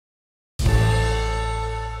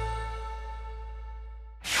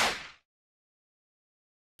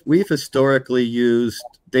we've historically used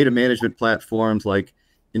data management platforms like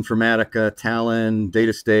Informatica, Talon,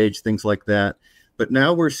 DataStage, things like that. But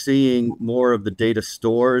now we're seeing more of the data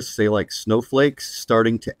stores, say like Snowflake,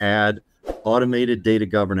 starting to add automated data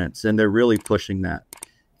governance, and they're really pushing that.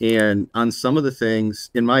 And on some of the things,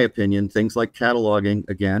 in my opinion, things like cataloging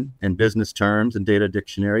again, and business terms and data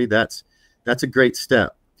dictionary, that's a great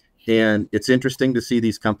step. And it's interesting to see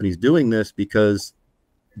these companies doing this because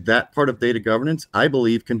that part of data governance, I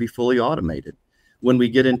believe, can be fully automated. When we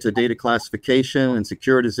get into data classification and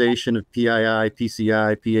securitization of PII,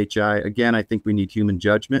 PCI, PHI, again, I think we need human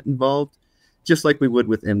judgment involved, just like we would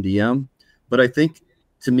with MDM. But I think,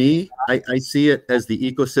 to me, I see it as the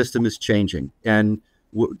ecosystem is changing. And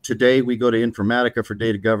today we go to Informatica for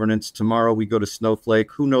data governance. Tomorrow we go to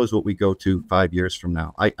Snowflake. Who knows what we go to 5 years from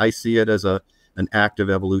now? I see it as an active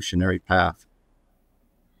evolutionary path.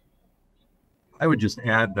 I would just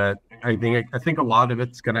add that I think a lot of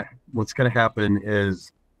what's gonna happen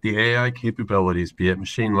is the AI capabilities, be it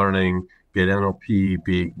machine learning, be it NLP,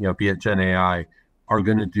 be it Gen AI, are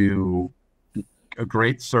going to do a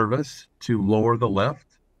great service to lower the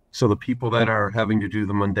lift. So the people that are having to do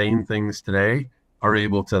the mundane things today are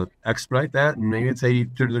able to expedite that, and maybe it's they're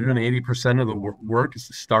doing 80% of the work is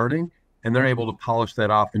starting, and they're able to polish that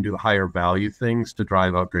off and do the higher value things to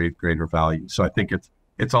drive out greater value. So I think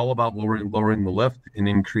it's all about lowering the lift and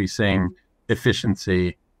increasing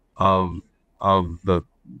efficiency of the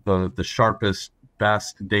sharpest,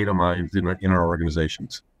 best data minds in our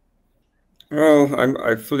organizations. Well,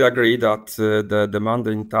 I fully agree that the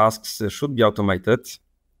demanding tasks should be automated,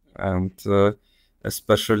 and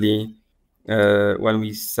especially when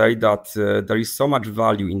we say that there is so much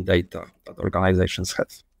value in data that organizations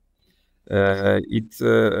have.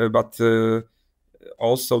 But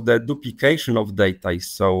also the duplication of data is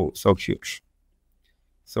so huge.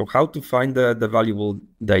 So how to find the valuable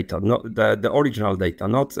data, not the original data,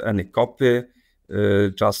 not any copy,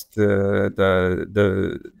 just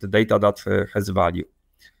the data that has value.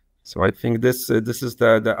 So I think this is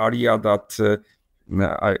the area that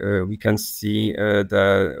we can see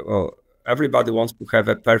everybody wants to have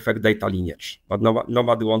a perfect data lineage, but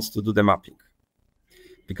nobody wants to do the mapping,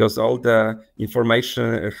 because all the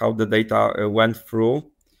information, how the data went through,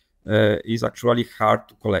 is actually hard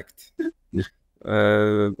to collect.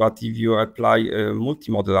 But if you apply a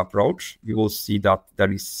multimodal approach, you will see that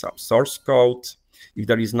there is some source code. If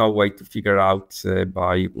there is no way to figure out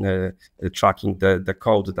by tracking the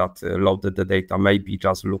code that loaded the data, maybe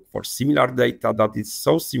just look for similar data that is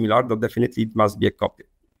so similar that definitely it must be a copy.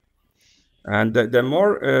 And the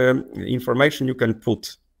more information you can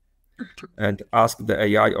put and ask the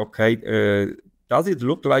AI, okay, does it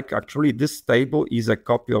look like actually this table is a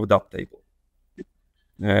copy of that table?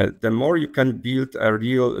 The more you can build a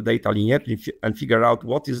real data lineage and figure out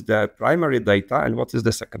what is the primary data and what is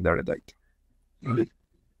the secondary data. Mm-hmm.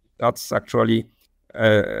 That's actually,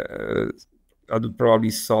 that would probably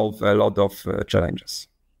solve a lot of challenges.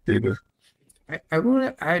 I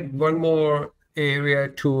want to add one more area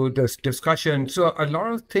to this discussion. So a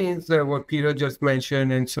lot of things that what Peter just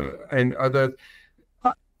mentioned and others,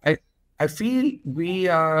 I feel we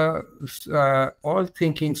are all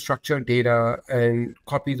thinking structured data and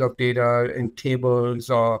copies of data in tables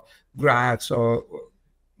or graphs or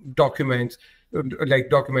documents, like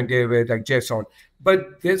document data like JSON.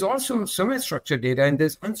 But there's also semi-structured data and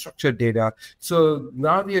there's unstructured data. So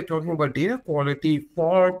now we are talking about data quality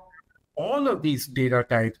for all of these data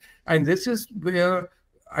types. And this is where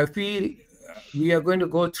I feel we are going to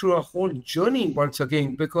go through a whole journey once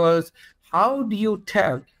again, because how do you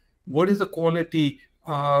tell what is the quality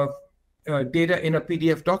of data in a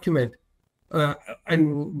PDF document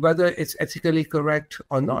and whether it's ethically correct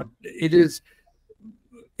or not? It's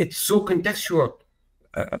so contextual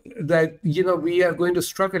that, we are going to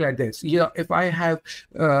struggle at this. If I have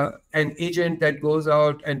an agent that goes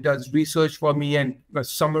out and does research for me and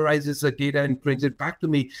summarizes the data and brings it back to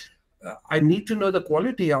me, I need to know the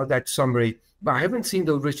quality of that summary. But I haven't seen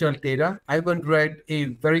the original data. I haven't read a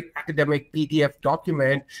very academic PDF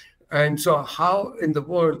document. And so how in the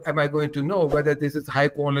world am I going to know whether this is high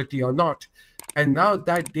quality or not? And now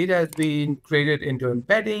that data has been created into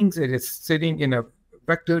embeddings. It is sitting in a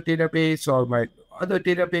vector database or my other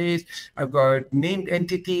database. I've got named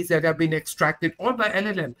entities that have been extracted all by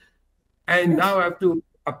LLM. And now I have to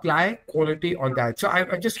apply quality on that. So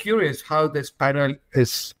I'm just curious how this panel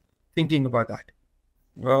is thinking about that.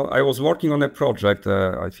 Well, I was working on a project,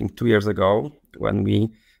 I think 2 years ago, when we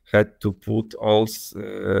had to put all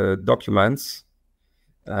documents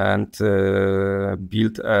and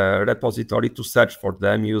build a repository to search for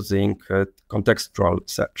them using contextual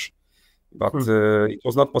search. but it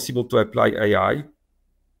was not possible to apply AI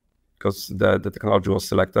because the technology was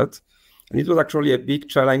selected. And it was actually a big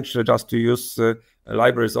challenge just to use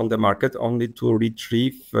libraries on the market only to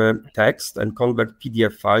retrieve text and convert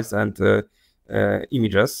PDF files and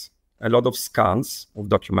images, a lot of scans of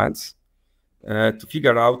documents to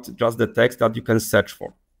figure out just the text that you can search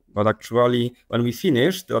for. But actually, when we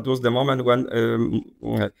finished, that was the moment when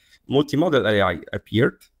multimodal AI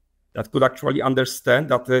appeared that could actually understand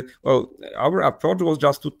that, well, our approach was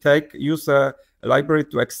just to use a library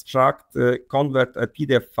to extract, convert a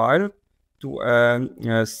PDF file to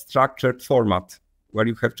a structured format where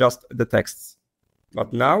you have just the texts.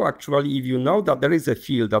 But now, actually, if you know that there is a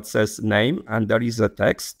field that says name and there is a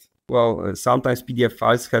text, well, sometimes PDF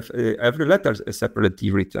files have every letter separately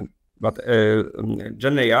written, but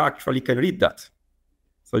GenAI actually can read that.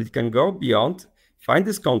 So it can go beyond, find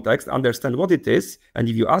this context, understand what it is, and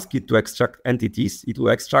if you ask it to extract entities, it will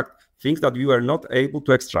extract things that you are not able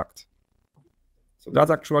to extract. So that's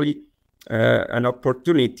actually an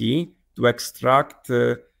opportunity to extract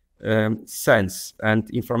sense and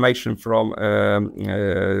information from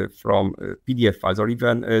PDF files or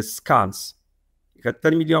even scans. You had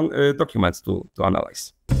 10 million documents to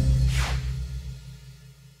analyze.